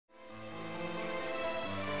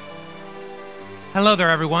Hello there,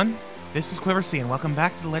 everyone. This is Quiversee, and welcome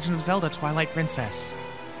back to The Legend of Zelda Twilight Princess.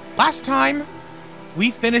 Last time,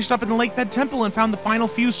 we finished up in the Lake Bed Temple and found the final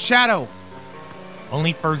fused shadow.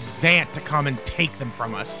 Only for Zant to come and take them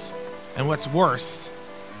from us. And what's worse,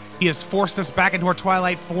 he has forced us back into our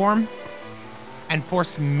Twilight form and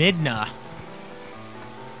forced Midna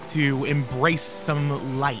to embrace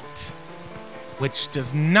some light, which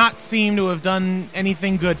does not seem to have done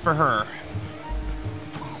anything good for her.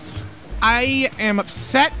 I am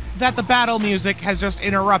upset that the battle music has just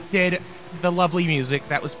interrupted the lovely music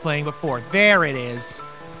that was playing before. There it is.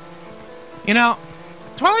 You know,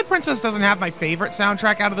 Twilight Princess doesn't have my favorite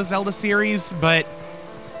soundtrack out of the Zelda series, but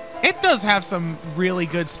it does have some really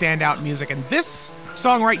good standout music, and this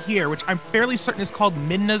song right here, which I'm fairly certain is called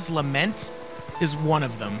Midna's Lament, is one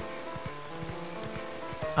of them.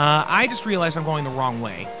 I just realized I'm going the wrong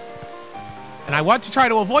way. And I want to try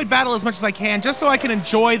to avoid battle as much as I can, just so I can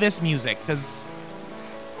enjoy this music, because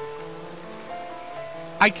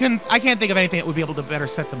I can't think of anything that would be able to better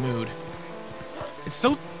set the mood. It's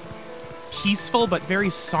so peaceful, but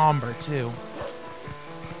very somber, too.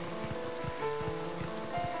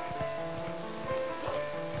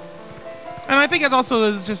 And I think it also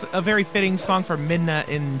is just a very fitting song for Midna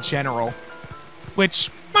in general,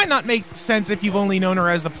 which might not make sense if you've only known her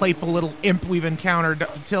as the playful little imp we've encountered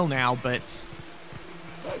until now, but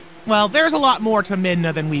well, there's a lot more to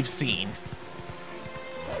Midna than we've seen.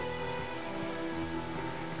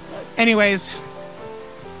 Anyways,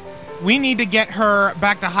 we need to get her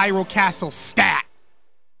back to Hyrule Castle stat.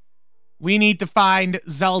 We need to find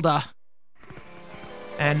Zelda,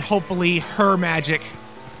 and hopefully her magic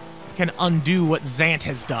can undo what Zant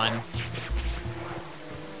has done.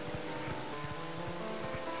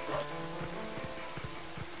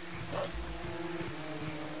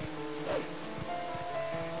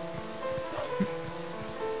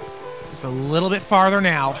 Just a little bit farther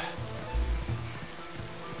now.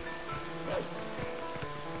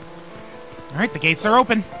 All right, the gates are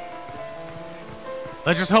open.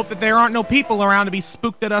 Let's just hope that there aren't no people around to be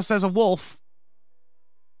spooked at us as a wolf.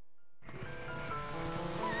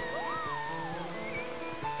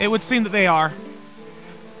 It would seem that they are.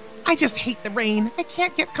 I just hate the rain. I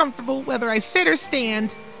can't get comfortable whether I sit or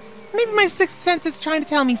stand. Maybe my sixth sense is trying to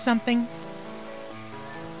tell me something.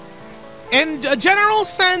 In a general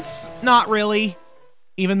sense, not really.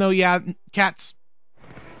 Even though, yeah, cat's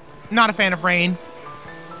not a fan of rain.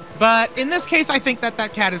 But in this case, I think that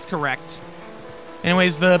that cat is correct.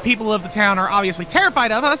 Anyways, the people of the town are obviously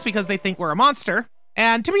terrified of us because they think we're a monster.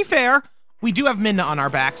 And to be fair, we do have Midna on our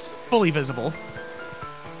backs, fully visible.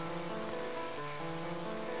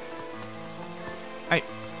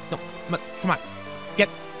 No, come on. Get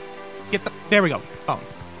the, there we go. Oh.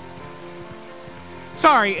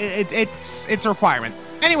 Sorry, it's a requirement.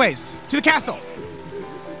 Anyways, to the castle.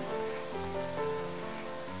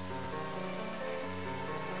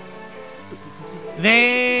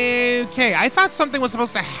 Okay, I thought something was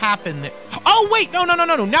supposed to happen. Oh, wait, no.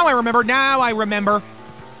 Now I remember.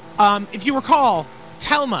 If you recall,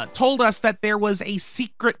 Telma told us that there was a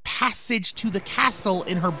secret passage to the castle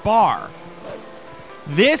in her bar.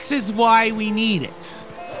 This is why we need it.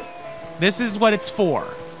 This is what it's for.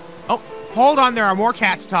 Oh, hold on, there are more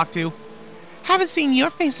cats to talk to. Haven't seen your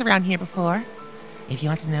face around here before. If you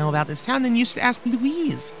want to know about this town, then you should ask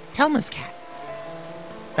Louise, Telma's cat.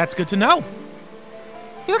 That's good to know.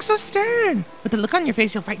 You look so stern. With the look on your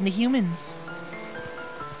face, you'll frighten the humans.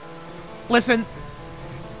 Listen,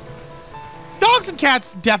 dogs and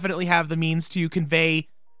cats definitely have the means to convey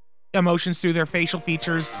emotions through their facial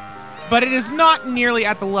features, but it is not nearly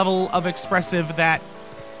at the level of expressive that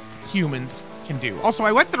humans can do. Also,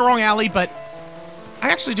 I went to the wrong alley, but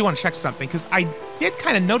I actually do want to check something, because I did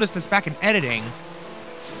kind of notice this back in editing.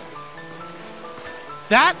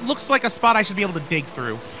 That looks like a spot I should be able to dig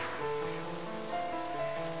through.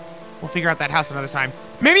 We'll figure out that house another time.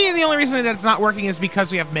 Maybe the only reason that it's not working is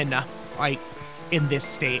because we have Midna, like, in this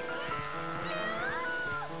state.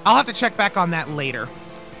 I'll have to check back on that later.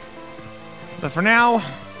 But for now,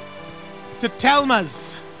 to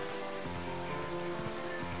Telma's.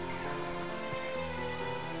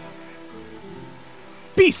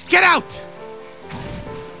 Beast, get out!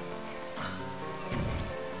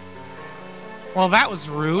 Well, that was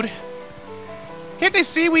rude. Can't they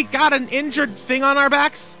see we got an injured thing on our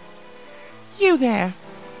backs? You there.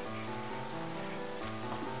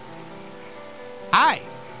 Hi.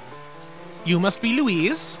 You must be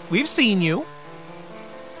Louise. We've seen you.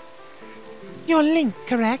 You're Link,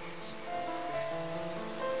 correct?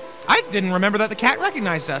 I didn't remember that the cat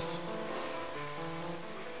recognized us.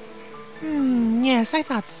 Yes, I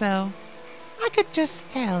thought so. I could just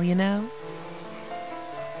tell, you know.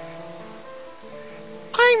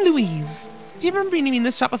 I'm Louise. Do you remember meeting me in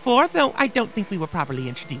this shop before? Though I don't think we were properly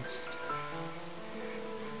introduced.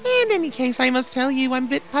 In any case, I must tell you, I'm a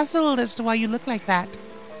bit puzzled as to why you look like that.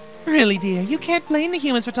 Really, dear, you can't blame the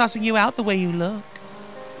humans for tossing you out the way you look.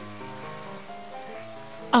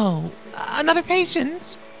 Oh, another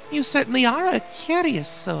patient? You certainly are a curious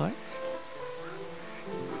sort.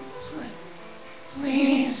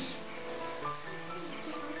 Please.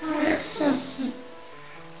 Princess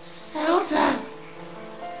Zelda.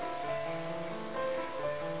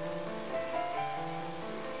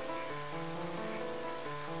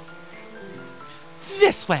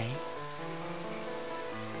 This way.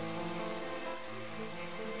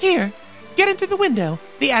 Here, get in through the window.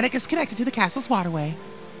 The attic is connected to the castle's waterway.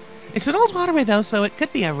 It's an old waterway, though, so it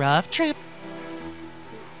could be a rough trip.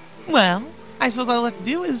 Well, I suppose all I have to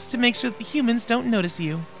do is to make sure that the humans don't notice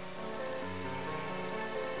you.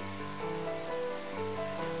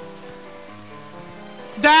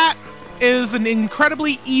 That is an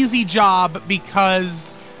incredibly easy job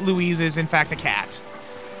because Louise is, in fact, a cat.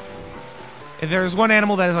 If there's one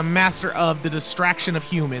animal that is a master of the distraction of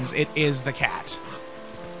humans, it is the cat.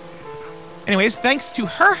 Anyways, thanks to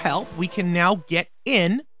her help, we can now get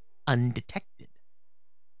in undetected.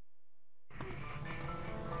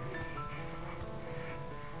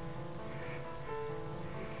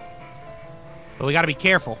 But we gotta be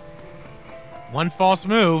careful. One false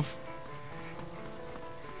move.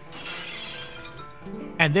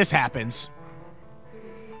 And this happens.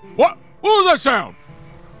 What was that sound?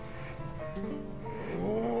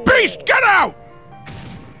 Beast, get out!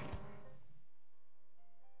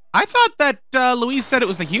 I thought that Louise said it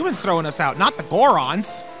was the humans throwing us out, not the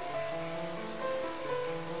Gorons.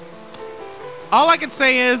 All I can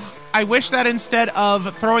say is, I wish that instead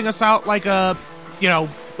of throwing us out like a,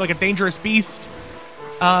 like a dangerous beast,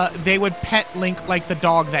 they would pet Link like the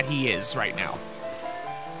dog that he is right now.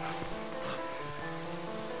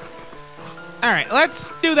 All right,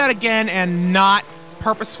 let's do that again and not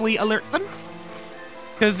purposefully alert them.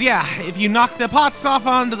 Because, yeah, if you knock the pots off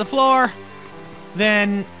onto the floor,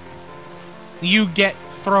 then you get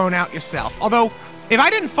thrown out yourself. Although, if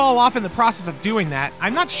I didn't fall off in the process of doing that,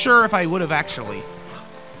 I'm not sure if I would have actually.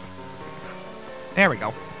 There we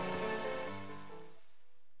go.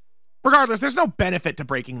 Regardless, there's no benefit to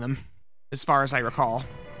breaking them, as far as I recall.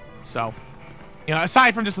 So,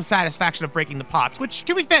 aside from just the satisfaction of breaking the pots, which,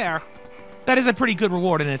 to be fair, that is a pretty good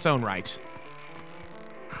reward in its own right.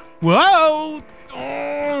 Whoa!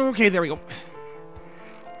 Oh, okay, there we go.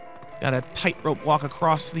 Got a tightrope walk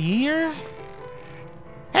across the ear.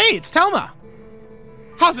 Hey, it's Telma!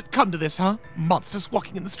 How's it come to this, huh? Monsters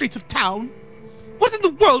walking in the streets of town? What in the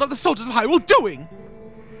world are the soldiers of Hyrule doing?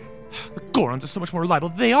 The Gorons are so much more reliable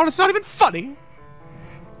than they are, it's not even funny!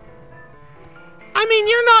 I mean,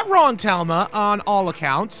 you're not wrong, Telma, on all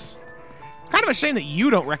accounts. It's kind of a shame that you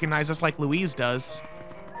don't recognize us like Louise does.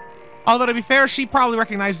 Although, to be fair, she probably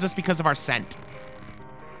recognizes us because of our scent.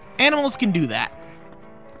 Animals can do that.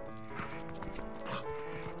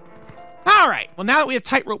 Alright, well now that we have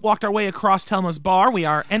tightrope walked our way across Telma's bar, we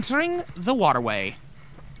are entering the waterway.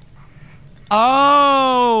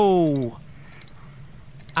 Oh!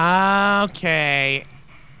 Okay.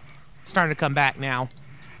 Starting to come back now.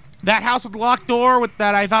 That house with the locked door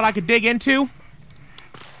that I thought I could dig into?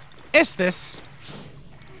 It's this.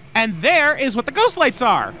 And there is what the ghost lights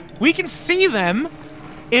are. We can see them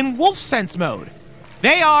in wolf sense mode.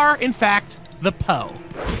 They are, in fact, the Poe.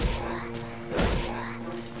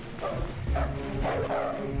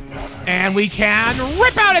 And we can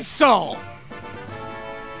rip out its soul.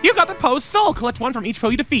 You got the Poe's soul. Collect one from each Poe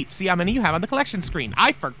you defeat. See how many you have on the collection screen.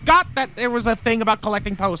 I forgot that there was a thing about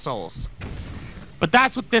collecting Poe souls. But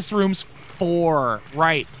that's what this room's for.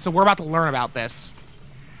 Right. So we're about to learn about this.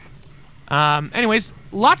 Anyways,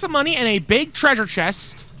 lots of money and a big treasure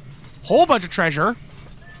chest. Whole bunch of treasure.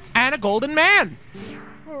 And a golden man.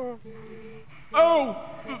 Oh,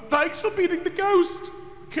 thanks for beating the ghost.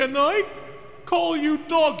 Can I call you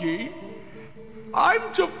Doggy?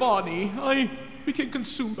 I'm Giovanni. I became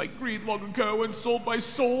consumed by greed long ago and sold my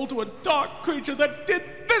soul to a dark creature that did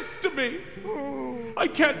this to me. I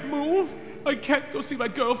can't move. I can't go see my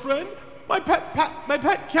girlfriend. My pet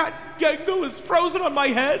cat Gengo is frozen on my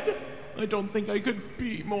head. I don't think I could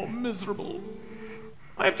be more miserable.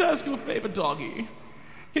 I have to ask you a favor, Doggy.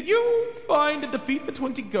 Can you find and defeat the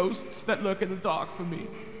 20 ghosts that lurk in the dark for me?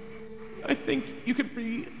 I think you can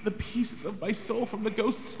free the pieces of my soul from the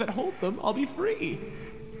ghosts that hold them. I'll be free.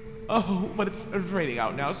 Oh, but it's raining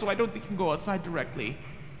out now, so I don't think you can go outside directly.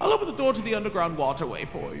 I'll open the door to the underground waterway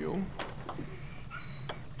for you.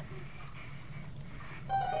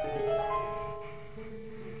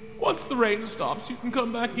 Once the rain stops, you can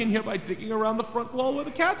come back in here by digging around the front wall where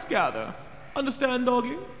the cats gather. Understand,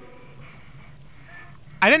 doggy?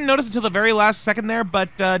 I didn't notice until the very last second there, but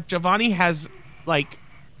Giovanni has, like,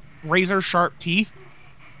 razor-sharp teeth.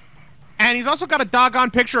 And he's also got a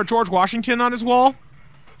doggone picture of George Washington on his wall.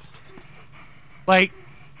 Like...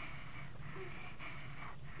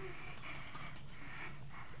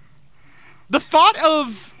 the thought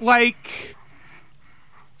of, like...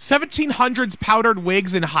 1700s powdered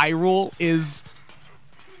wigs in Hyrule is...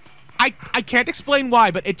 I can't explain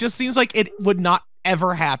why, but it just seems like it would not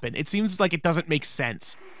ever happen. It seems like it doesn't make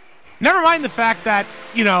sense. Never mind the fact that,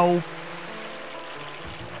 you know,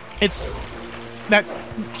 it's that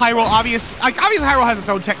Hyrule obviously Hyrule has its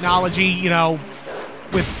own technology, you know,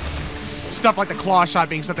 with stuff like the claw shot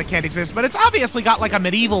being stuff that can't exist, but it's obviously got like a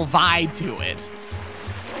medieval vibe to it.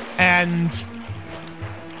 And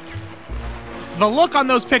the look on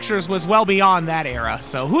those pictures was well beyond that era,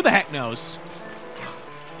 so who the heck knows?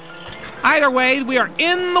 Either way, we are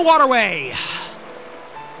in the waterway.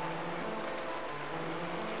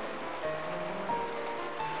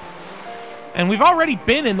 And we've already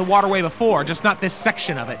been in the waterway before, just not this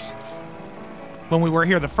section of it. When we were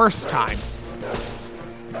here the first time.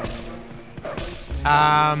 Do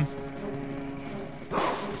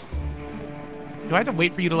I have to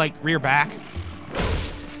wait for you to, like, rear back?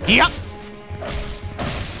 Yep!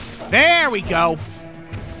 There we go!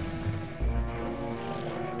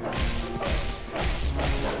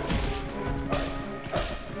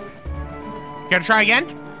 Care to try again?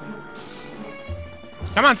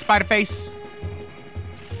 Come on, Spider-Face.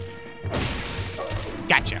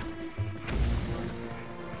 Gotcha.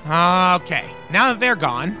 Okay, now that they're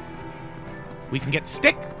gone, we can get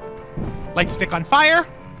stick, light stick on fire,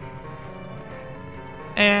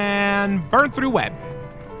 and burn through web.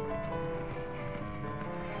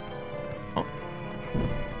 Oh.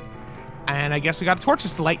 And I guess we got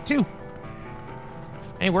torches to light too.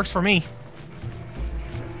 Hey, works for me.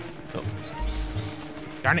 Oh.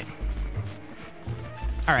 Darn it.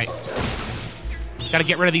 All right. Gotta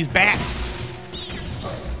get rid of these bats.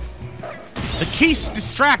 The keys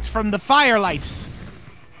distract from the firelights.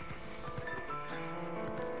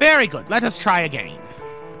 Very good. Let us try again.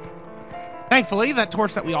 Thankfully, that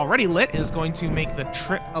torch that we already lit is going to make the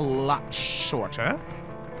trip a lot shorter.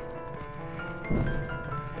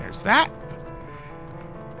 There's that.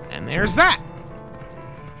 And there's that.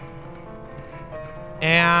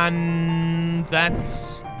 And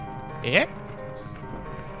that's it.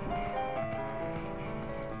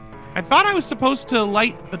 I thought I was supposed to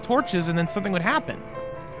light the torches and then something would happen.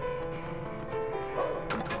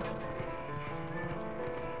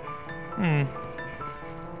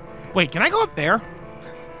 Wait, can I go up there?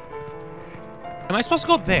 Am I supposed to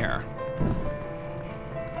go up there?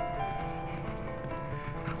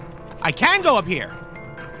 I can go up here.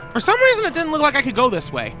 For some reason, it didn't look like I could go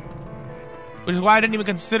this way. Which is why I didn't even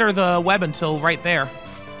consider the web until right there.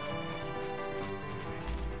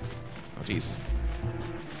 Oh, jeez.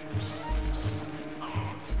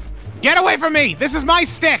 Get away from me! This is my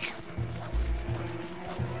stick!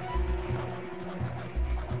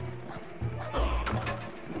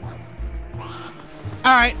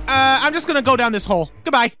 Alright, I'm just gonna go down this hole.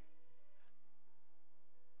 Goodbye.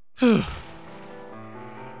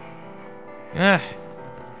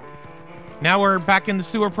 Now we're back in the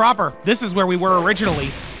sewer proper. This is where we were originally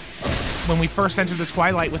when we first entered the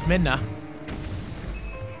Twilight with Midna.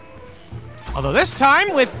 Although this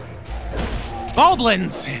time with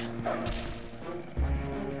goblins.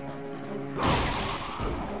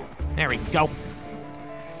 There we go.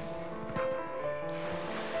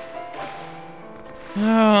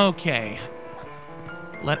 Okay.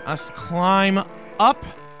 Let us climb up.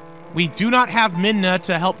 We do not have Midna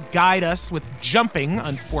to help guide us with jumping,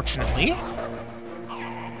 unfortunately.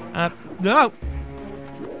 No.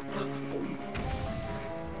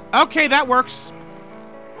 Okay, that works.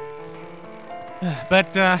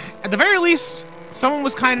 But, at the very least, someone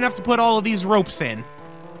was kind enough to put all of these ropes in.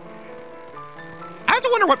 I have to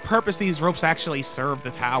wonder what purpose these ropes actually serve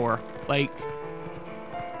the tower. Like,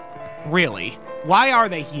 really? Why are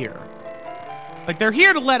they here? Like, they're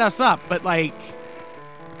here to let us up, but, like,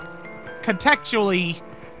 contextually,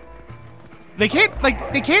 they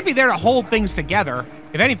can't be there to hold things together.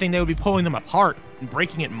 If anything, they would be pulling them apart and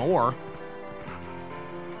breaking it more.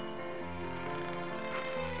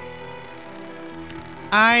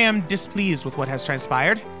 I am displeased with what has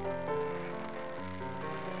transpired.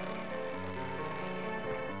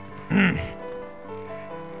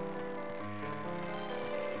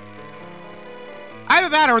 Either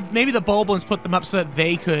that or maybe the Bulblins put them up so that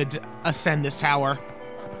they could ascend this tower.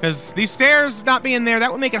 Because these stairs not being there,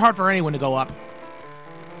 that would make it hard for anyone to go up.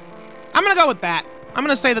 I'm gonna go with that. I'm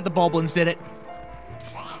gonna say that the Bulblins did it.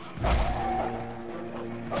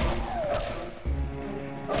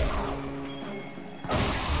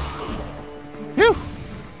 Whew.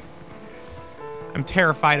 I'm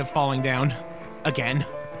terrified of falling down again.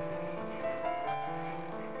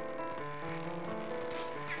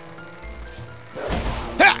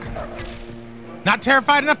 Ha! Not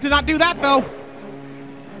terrified enough to not do that, though.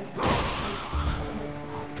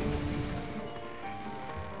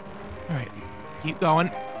 All right, keep going,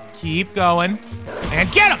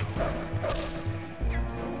 and get him!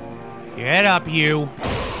 Get up, you.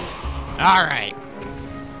 All right.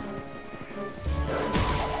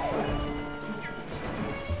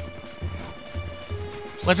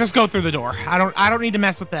 Let's just go through the door. I don't need to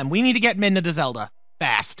mess with them. We need to get Midna to Zelda.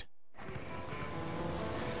 Fast.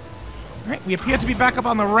 Alright, we appear to be back up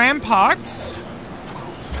on the ramparts.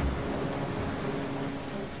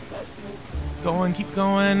 Going, keep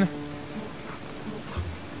going.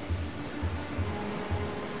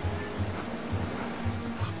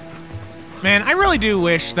 Man, I really do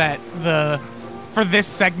wish that for this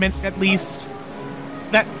segment at least,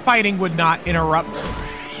 that fighting would not interrupt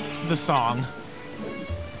the song.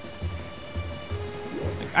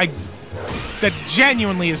 That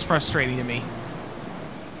genuinely is frustrating to me.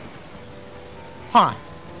 Huh.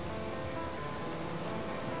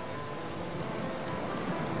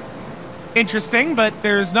 Interesting, but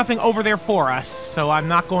there's nothing over there for us, so I'm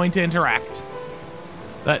not going to interact.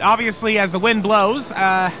 But obviously, as the wind blows,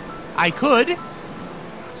 I could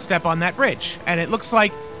step on that bridge, and it looks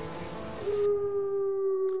like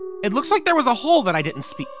there was a hole that I didn't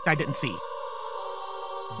see.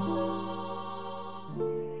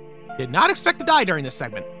 Did not expect to die during this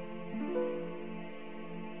segment.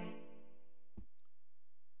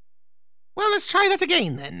 Well, let's try that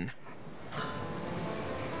again, then.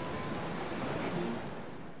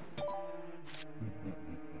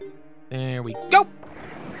 There we go.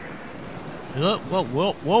 Whoa, whoa,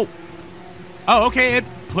 whoa, whoa. Oh, okay, it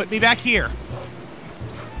put me back here.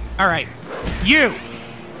 All right, you.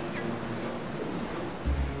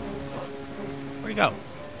 Where'd he go?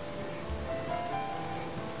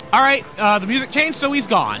 All right, the music changed, so he's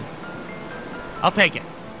gone. I'll take it.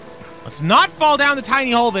 Let's not fall down the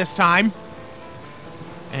tiny hole this time.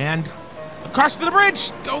 And across to the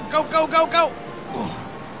bridge. Go, go, go, go, go. Ooh.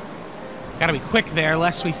 Gotta be quick there,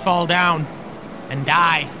 lest we fall down and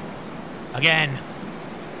die again.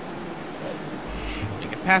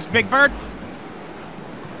 Make it past Big Bird.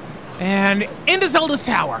 And into Zelda's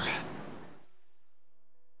tower.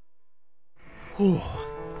 Whew.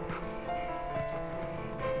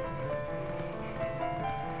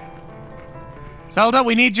 Zelda,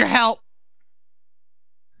 we need your help.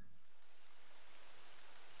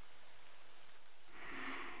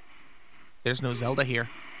 There's no Zelda here.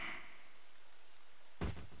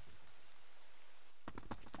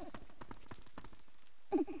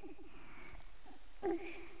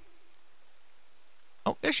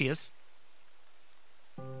 Oh, there she is.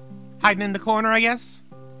 Hiding in the corner, I guess.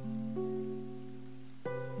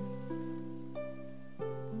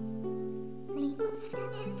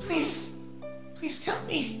 Please tell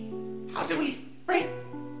me, how do we break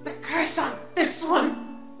the curse on this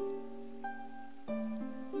one?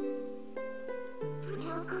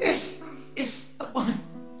 This is the one.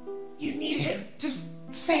 You need him to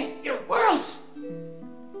save your world.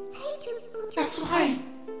 That's why,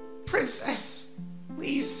 Princess,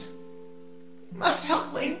 please, you must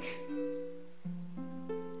help Link.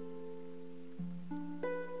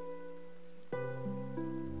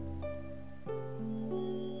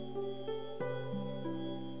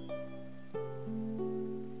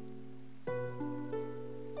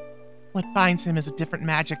 What binds him is a different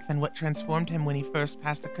magic than what transformed him when he first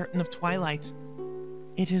passed the curtain of Twilight.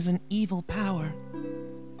 It is an evil power.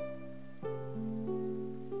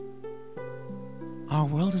 Our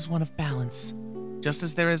world is one of balance. Just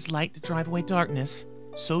as there is light to drive away darkness,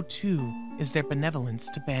 so too is there benevolence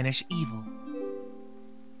to banish evil.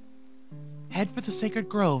 Head for the sacred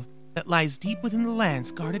grove that lies deep within the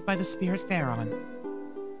lands guarded by the spirit Pharaon.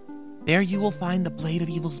 There you will find the blade of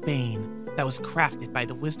evil's bane that was crafted by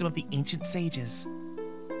the wisdom of the ancient sages,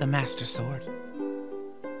 the Master Sword.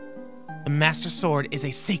 The Master Sword is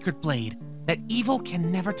a sacred blade that evil can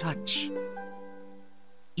never touch.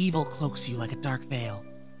 Evil cloaks you like a dark veil,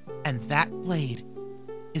 and that blade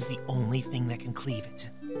is the only thing that can cleave it.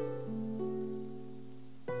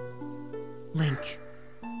 Link,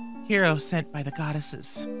 hero sent by the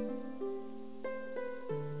goddesses.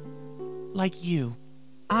 Like you,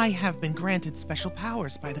 I have been granted special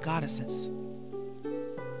powers by the goddesses.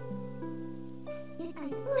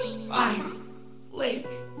 fine, Link.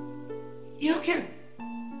 You can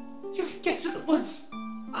get to the woods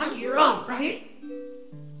on your own, right?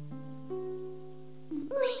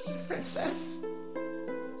 Princess,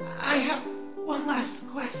 I have one last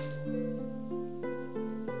request. Can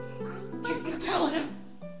you tell him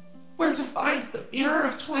where to find the Mirror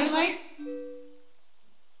of Twilight?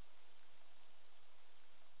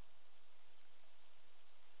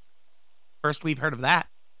 First we've heard of that.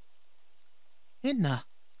 Midna,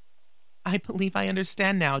 I believe I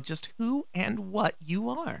understand now just who and what you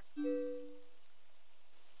are.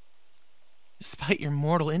 Despite your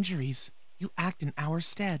mortal injuries, you act in our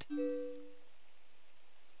stead.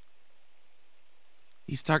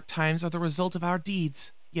 These dark times are the result of our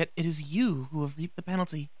deeds, yet it is you who have reaped the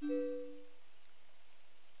penalty.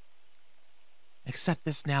 Accept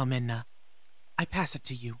this now, Midna. I pass it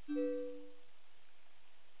to you.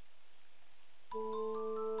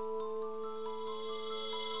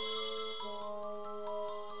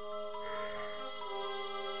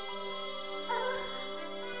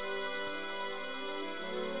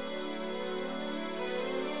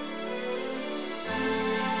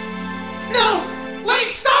 No! Link,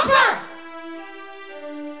 stop her!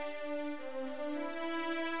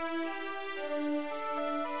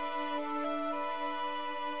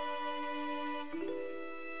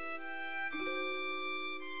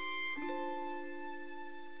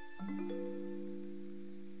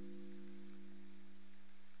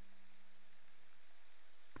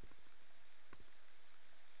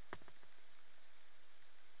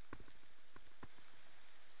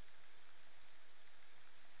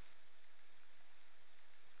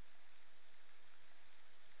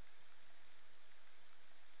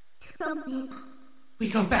 We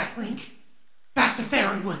go back, Link. Back to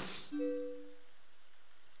Faron Woods.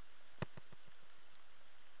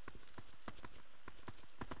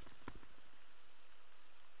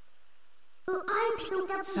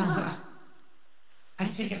 Zelda,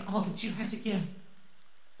 I've taken all that you had to give,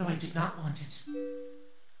 though I did not want it.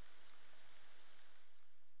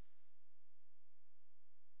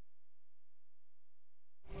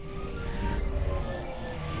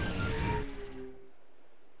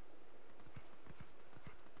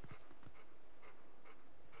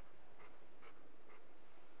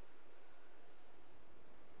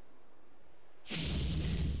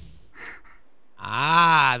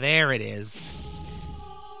 Ah, there it is.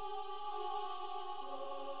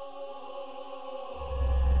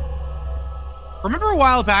 Remember a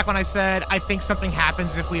while back when I said I think something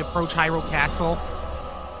happens if we approach Hyrule Castle?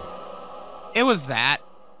 It was that.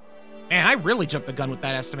 Man, I really jumped the gun with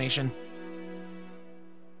that estimation.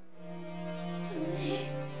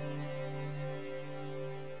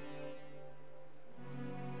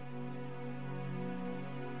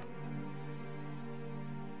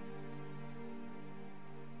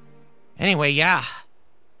 Anyway, yeah.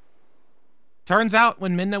 Turns out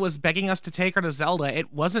when Midna was begging us to take her to Zelda,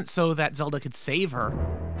 it wasn't so that Zelda could save her.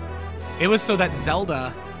 It was so that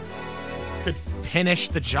Zelda could finish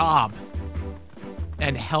the job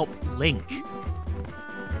and help Link.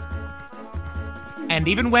 And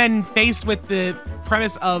even when faced with the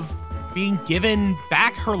premise of being given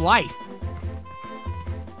back her life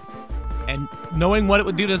and knowing what it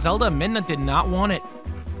would do to Zelda, Midna did not want it.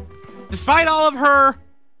 Despite all of her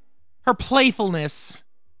playfulness,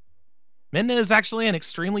 Midna is actually an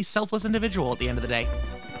extremely selfless individual at the end of the day.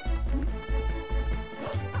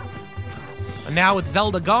 And now with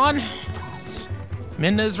Zelda gone,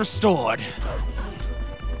 Midna is restored.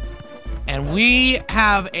 And we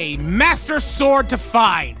have a Master Sword to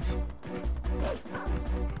find.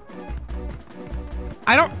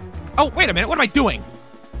 Oh, wait a minute, what am I doing?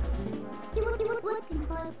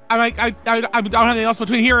 I don't have anything else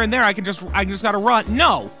between here and there. I just gotta run.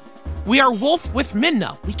 No. We are Wolf with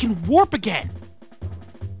Midna. We can warp again.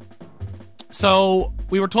 So,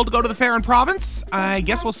 we were told to go to the Faron province. I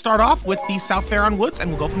guess we'll start off with the South Faron Woods, and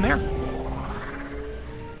we'll go from there.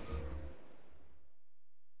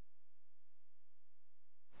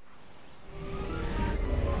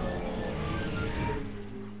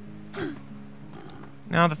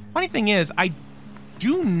 Now, the funny thing is, I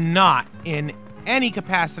do not, in any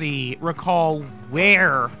capacity, recall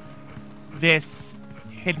where this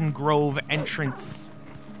Hidden Grove entrance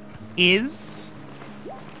is.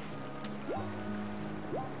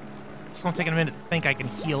 It's gonna take a minute to think. I can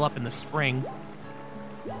heal up in the spring.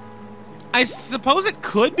 I suppose it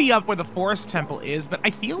could be up where the Forest Temple is, but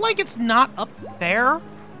I feel like it's not up there.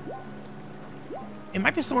 It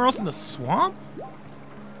might be somewhere else in the swamp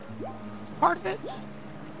part of it.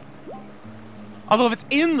 Although if it's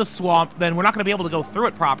in the swamp, then we're not gonna be able to go through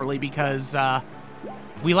it properly because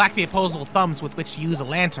We lack the opposable thumbs with which to use a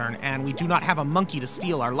lantern, and we do not have a monkey to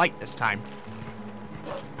steal our light this time.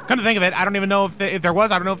 Come to think of it, I don't even know if there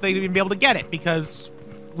was, I don't know if they'd even be able to get it, because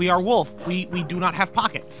we are wolf. We do not have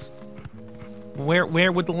pockets.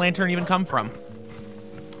 Where would the lantern even come from?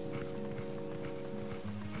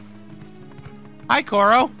 Hi,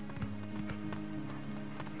 Koro.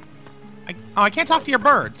 I can't talk to your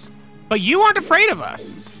birds, but you aren't afraid of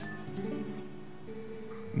us.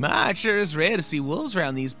 My, it sure is rare to see wolves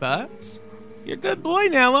around these parts. You're a good boy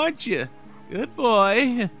now, aren't you? Good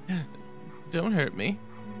boy. Don't hurt me.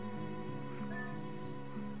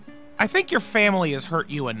 I think your family has hurt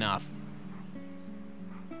you enough.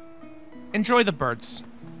 Enjoy the birds.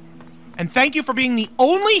 And thank you for being the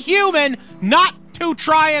only human not to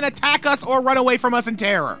try and attack us or run away from us in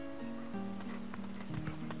terror.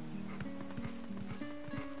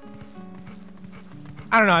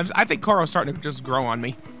 I don't know, I think Koro's starting to just grow on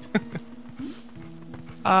me.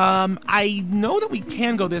 I know that we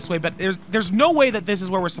can go this way, but there's no way that this is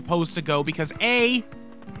where we're supposed to go because A,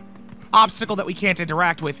 obstacle that we can't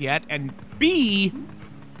interact with yet, and B,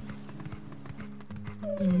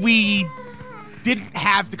 we didn't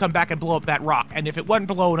have to come back and blow up that rock, and if it wasn't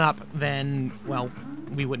blown up, then, well,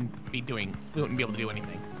 we wouldn't be able to do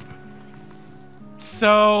anything.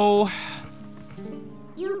 So,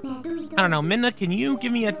 I don't know, Midna, can you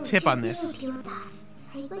give me a tip on this?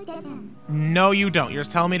 No, you don't. You're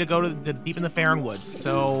just telling me to go to the deep in the Faron Woods.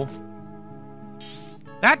 So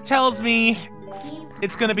that tells me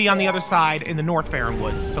it's going to be on the other side in the North Faron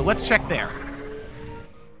Woods. So let's check there.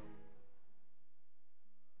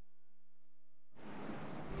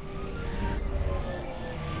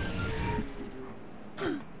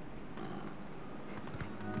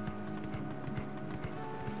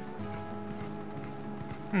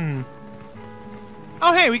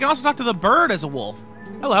 Oh, hey, we can also talk to the bird as a wolf.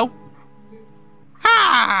 Hello.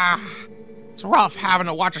 Ha! It's rough having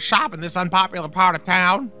to watch a shop in this unpopular part of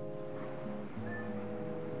town.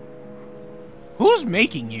 Who's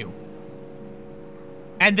making you?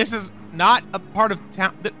 And this is not a part of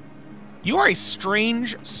town. You are a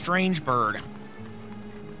strange, strange bird.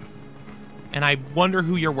 And I wonder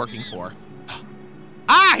who you're working for.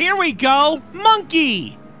 Ah, here we go!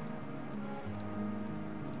 Monkey!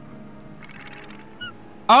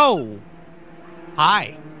 Oh.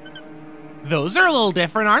 Hi. Those are a little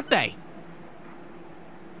different, aren't they?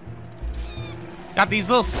 Got these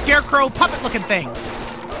little scarecrow puppet-looking things.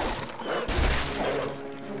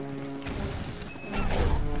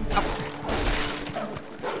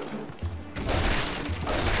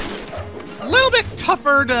 A little bit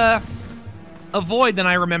tougher to avoid than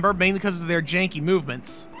I remember, mainly because of their janky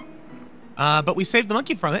movements. But we saved the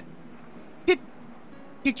monkey from it.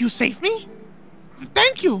 Did you save me?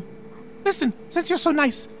 Thank you. Listen, since you're so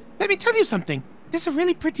nice, let me tell you something. There's a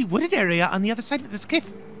really pretty wooded area on the other side of this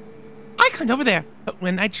cliff. I climbed over there, but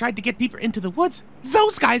when I tried to get deeper into the woods,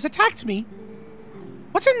 those guys attacked me.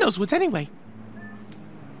 What's in those woods anyway?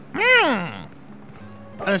 An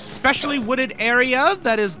especially wooded area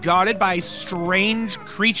that is guarded by strange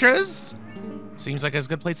creatures. Seems like as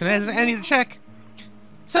good a place as any to check.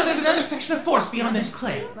 So there's another section of forest beyond this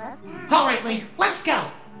cliff. All right, Link, let's go.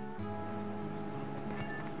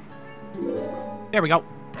 There we go.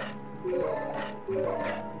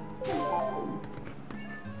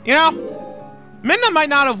 You know, Midna might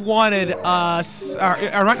not have wanted us, or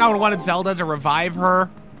might not have wanted Zelda to revive her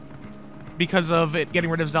because of it getting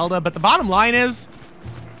rid of Zelda, but the bottom line is,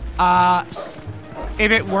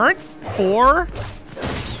 if it weren't for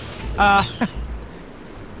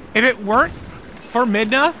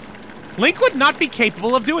Midna, Link would not be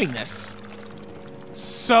capable of doing this.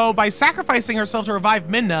 So by sacrificing herself to revive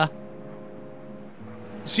Midna,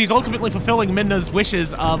 she's ultimately fulfilling Midna's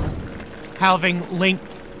wishes of having Link,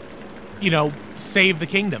 you know, save the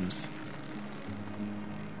kingdoms.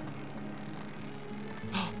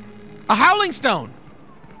 A Howling Stone!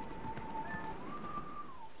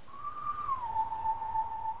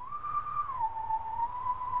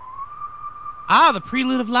 Ah, the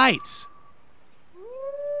Prelude of Light.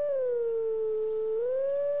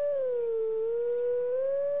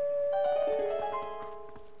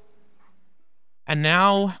 And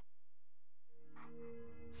now,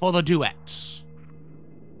 for the duet.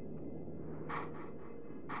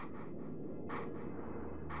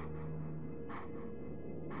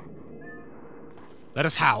 Let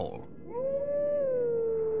us howl.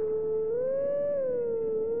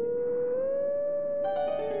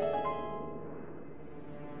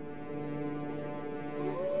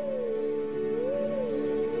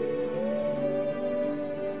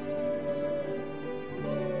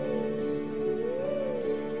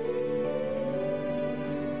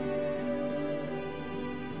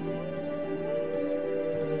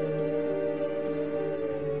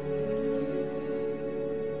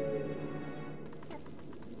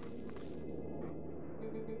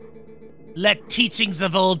 Let teachings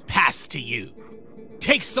of old pass to you.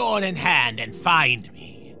 Take sword in hand and find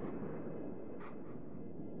me.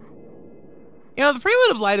 You know, the Prelude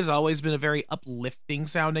of Light has always been a very uplifting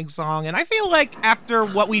sounding song, and I feel like after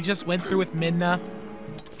what we just went through with Midna,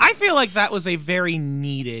 I feel like that was a very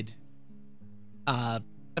needed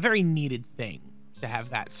thing to have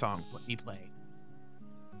that song be played.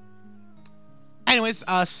 Anyways,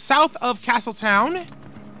 south of Castletown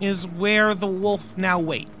is where the wolf now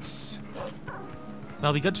waits.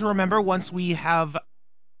 That'll be good to remember once we have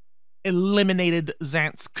eliminated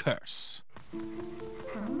Zant's curse.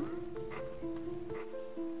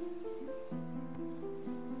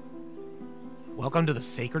 Welcome to the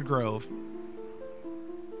Sacred Grove.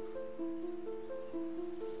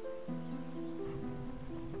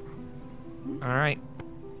 All right.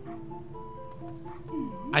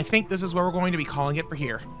 I think this is where we're going to be calling it for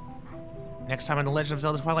here. Next time on The Legend of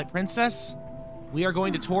Zelda Twilight Princess, we are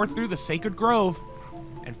going to tour through the Sacred Grove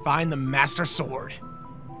and find the Master Sword.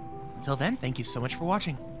 Until then, thank you so much for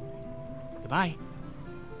watching. Goodbye.